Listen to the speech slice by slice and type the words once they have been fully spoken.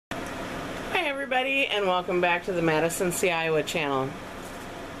everybody, and welcome back to the Madison C. Iowa channel.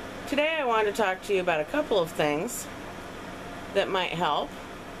 Today I want to talk to you about a couple of things that might help.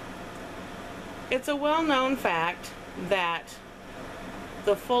 It's a well-known fact that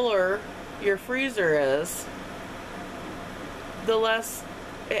the fuller your freezer is, the less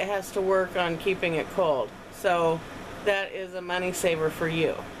it has to work on keeping it cold. So that is a money saver for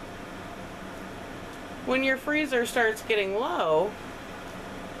you. When your freezer starts getting low,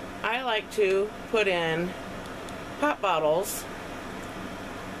 I like to put in pop bottles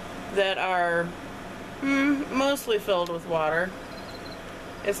that are mostly filled with water.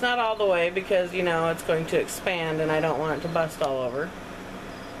 It's not all the way because, you know, it's going to expand and I don't want it to bust all over.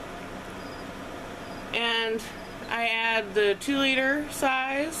 And I add the 2-liter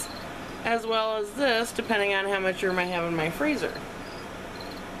size as well as this, depending on how much room I have in my freezer.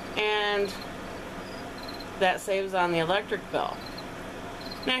 And that saves on the electric bill.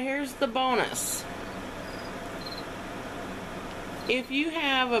 Now here's the bonus. If you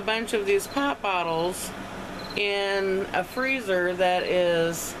have a bunch of these pop bottles in a freezer that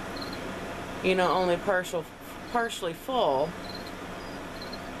is, you know, only partially full,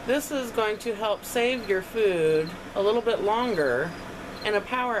 this is going to help save your food a little bit longer in a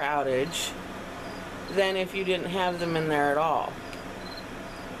power outage than if you didn't have them in there at all.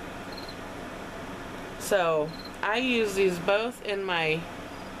 So I use these both in my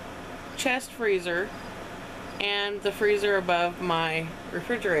chest freezer and the freezer above my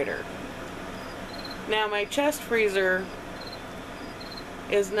refrigerator. Now my chest freezer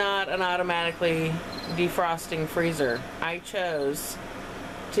is not an automatically defrosting freezer. I chose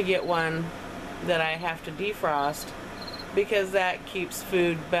to get one that I have to defrost because that keeps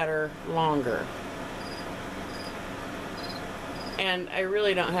food better longer. And I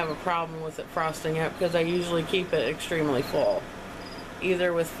really don't have a problem with it frosting up because I usually keep it extremely full,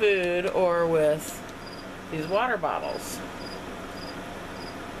 either with food or with these water bottles.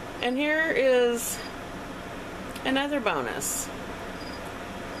 And here is another bonus.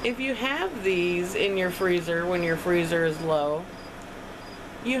 If you have these in your freezer when your freezer is low,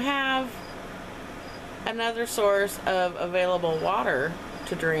 you have another source of available water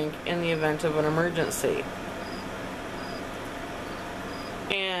to drink in the event of an emergency.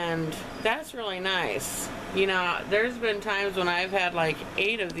 And that's really nice. You know, there's been times when I've had like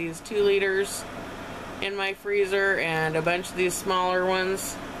 8 of these 2 liters in my freezer and a bunch of these smaller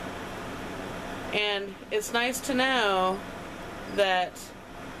ones. And it's nice to know that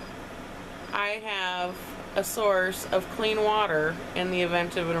I have a source of clean water in the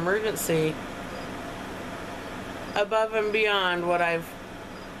event of an emergency above and beyond what I've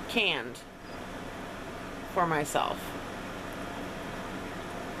canned for myself.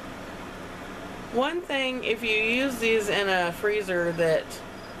 One thing, if you use these in a freezer that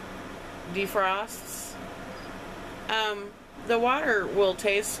defrosts, the water will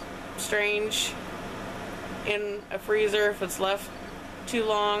taste strange in a freezer if it's left too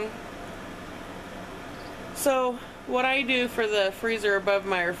long. So what I do for the freezer above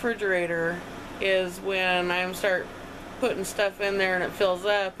my refrigerator is when I start putting stuff in there and it fills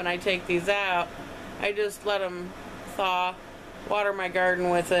up and I take these out, I just let them thaw, water my garden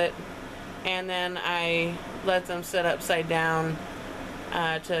with it, and then I let them sit upside down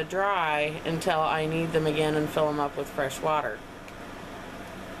to dry until I need them again and fill them up with fresh water.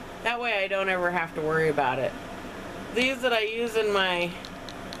 That way I don't ever have to worry about it. These that I use in my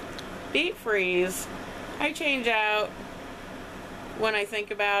deep freeze, I change out when I think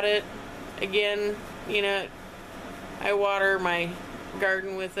about it. Again, you know, I water my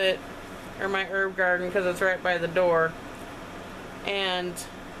garden with it, or my herb garden, because it's right by the door. And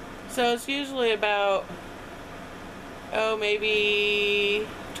so it's usually about, maybe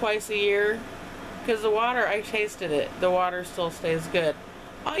twice a year, because the water, I tasted it, the water still stays good.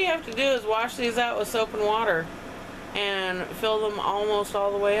 All you have to do is wash these out with soap and water and fill them almost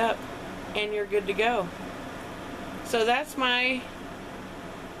all the way up, and you're good to go. So that's my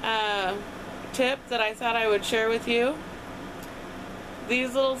tip that I thought I would share with you.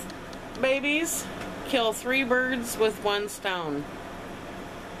 These little babies kill 3 birds with 1 stone.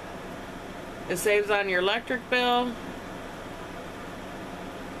 It saves on your electric bill.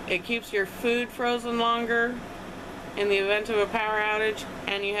 It keeps your food frozen longer in the event of a power outage,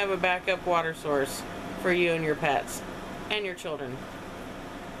 and you have a backup water source for you and your pets and your children.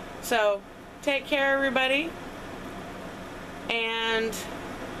 So take care, everybody, and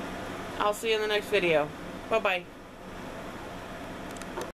I'll see you in the next video. Bye-bye.